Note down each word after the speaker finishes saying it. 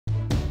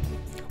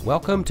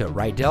Welcome to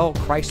Rydell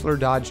Chrysler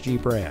Dodge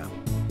Jeep Ram.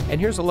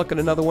 And here's a look at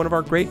another one of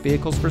our great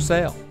vehicles for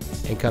sale.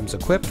 And comes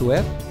equipped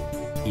with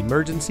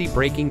emergency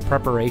braking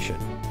preparation,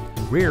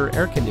 rear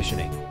air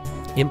conditioning,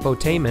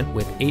 infotainment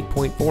with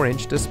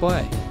 8.4-inch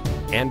display,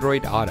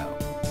 Android Auto,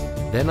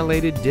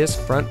 ventilated disc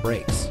front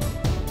brakes,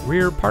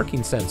 rear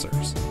parking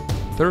sensors,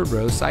 third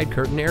row side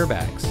curtain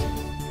airbags,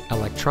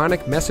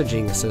 electronic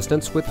messaging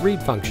assistance with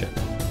read function,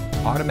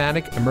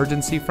 automatic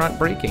emergency front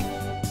braking,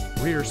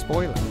 rear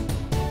spoiler,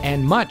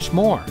 and much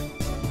more.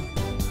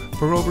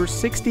 For over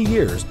 60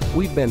 years,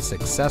 we've been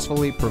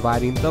successfully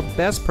providing the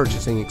best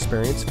purchasing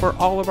experience for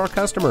all of our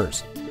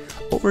customers.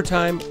 Over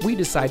time, we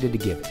decided to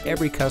give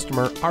every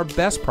customer our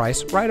best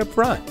price right up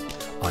front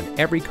on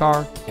every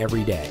car,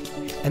 every day.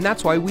 And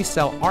that's why we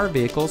sell our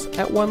vehicles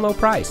at one low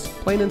price,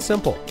 plain and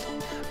simple.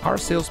 Our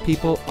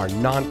salespeople are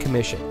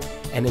non-commissioned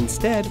and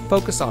instead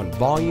focus on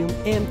volume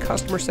and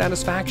customer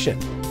satisfaction.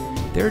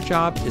 Their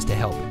job is to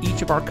help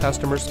each of our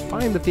customers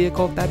find the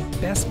vehicle that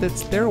best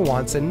fits their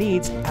wants and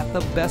needs at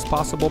the best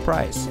possible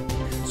price.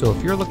 So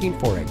if you're looking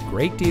for a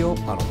great deal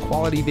on a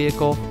quality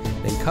vehicle,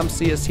 then come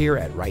see us here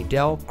at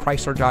Rydell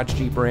Chrysler Dodge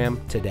Jeep Ram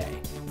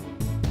today.